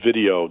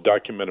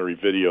documentary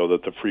video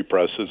that the Free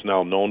Press is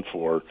now known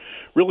for,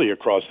 really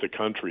across the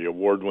country,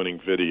 award-winning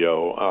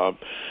video.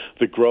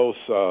 The growth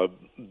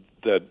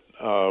that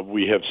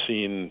we have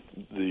seen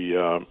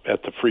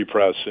at the Free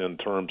Press in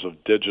terms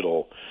of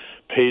digital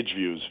page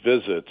views,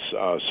 visits,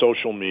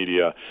 social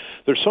media.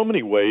 There's so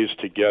many ways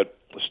to get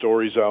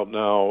stories out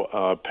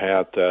now,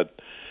 Pat,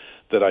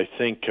 that I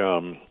think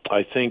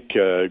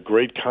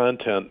great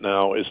content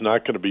now is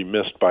not going to be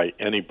missed by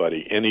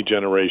anybody, any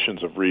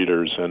generations of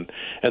readers, and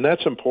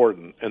that's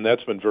important, and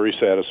that's been very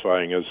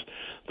satisfying as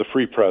the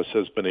Free Press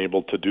has been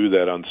able to do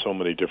that on so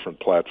many different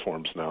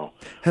platforms now.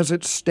 Has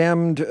it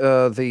stemmed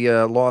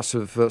the loss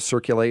of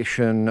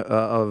circulation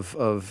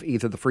of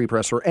either the Free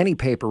Press or any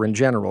paper in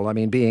general? I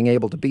mean, being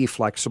able to be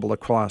flexible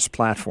across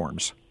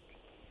platforms.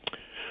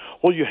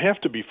 Well, you have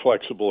to be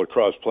flexible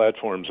across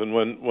platforms, and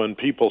when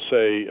people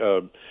say,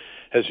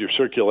 has your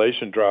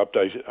circulation dropped?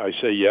 I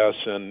say yes,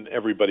 and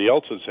everybody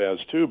else's has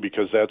too,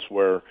 because that's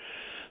where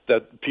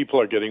that people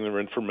are getting their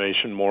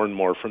information more and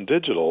more from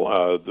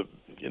digital.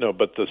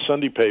 But the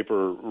Sunday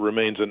paper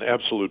remains an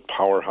absolute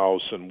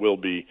powerhouse and will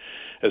be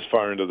as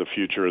far into the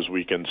future as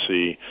we can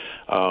see.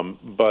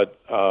 But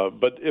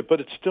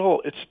it's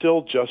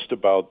still just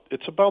about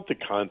the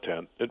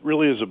content. It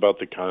really is about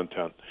the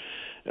content.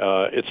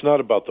 It's not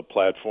about the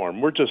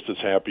platform. We're just as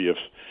happy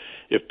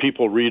if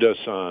people read us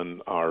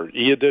on our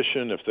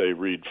e-edition, if they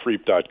read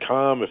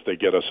freep.com, if they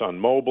get us on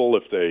mobile,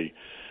 if they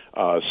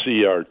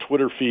see our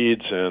Twitter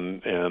feeds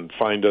and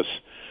find us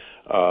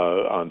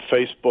on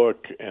Facebook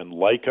and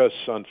like us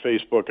on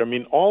Facebook. I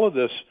mean, all of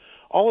this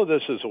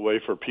is a way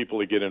for people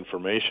to get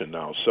information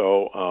now.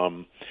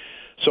 So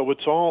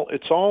it's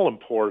all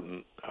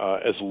important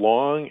as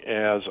long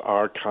as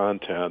our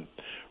content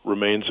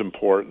remains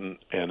important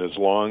and as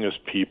long as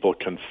people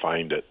can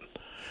find it.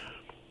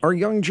 Are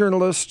young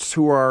journalists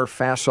who are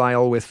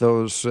facile with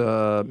those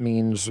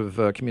means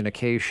of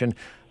communication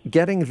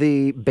getting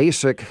the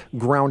basic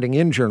grounding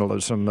in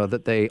journalism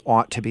that they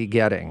ought to be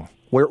getting?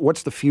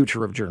 What's the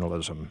future of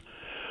journalism?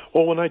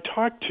 Well, when I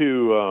talk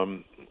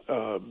to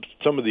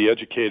some of the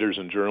educators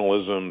in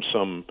journalism,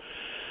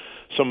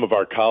 some of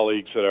our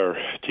colleagues that are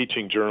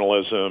teaching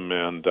journalism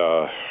and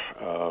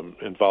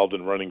involved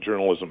in running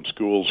journalism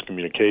schools,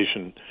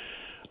 communication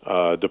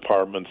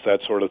departments, that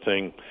sort of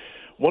thing,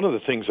 one of the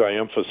things I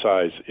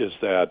emphasize is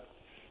that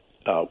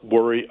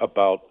worry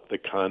about the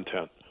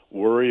content.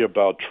 Worry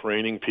about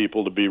training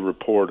people to be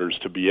reporters,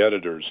 to be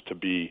editors, to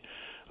be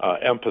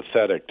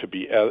empathetic, to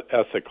be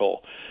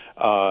ethical.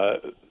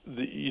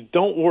 You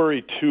don't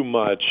worry too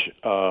much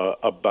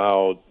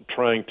about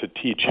trying to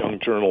teach young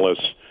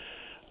journalists,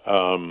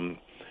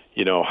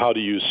 how to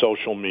use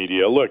social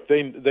media. Look,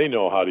 they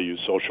know how to use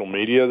social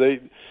media.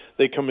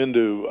 They come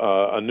into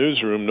a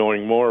newsroom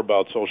knowing more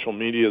about social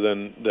media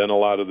than a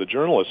lot of the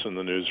journalists in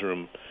the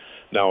newsroom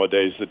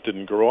nowadays that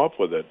didn't grow up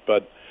with it.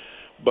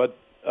 But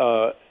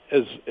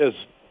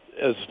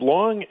as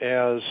long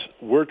as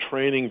we're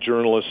training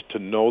journalists to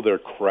know their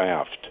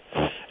craft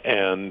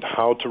and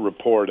how to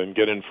report and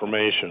get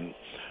information,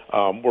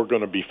 we're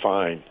going to be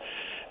fine.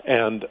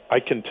 And I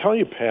can tell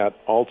you, Pat,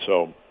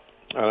 also,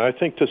 and I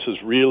think this is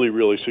really,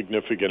 really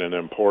significant and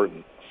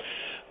important,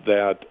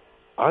 that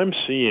I'm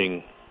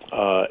seeing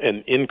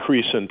an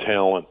increase in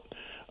talent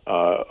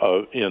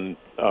in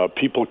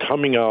people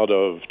coming out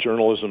of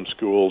journalism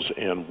schools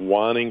and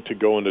wanting to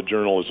go into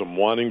journalism,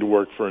 wanting to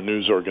work for a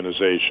news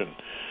organization.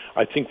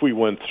 I think we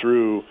went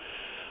through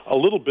a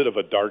little bit of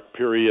a dark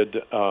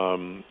period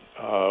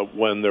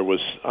when there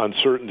was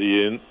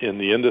uncertainty in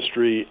the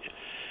industry.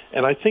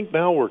 And I think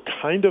now we're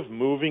kind of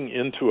moving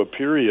into a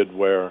period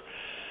where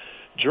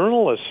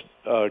journalists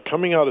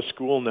coming out of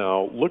school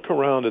now look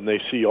around and they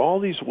see all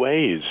these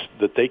ways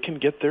that they can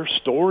get their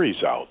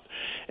stories out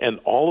and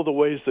all of the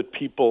ways that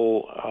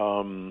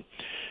people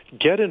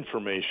get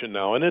information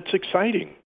now. And it's exciting.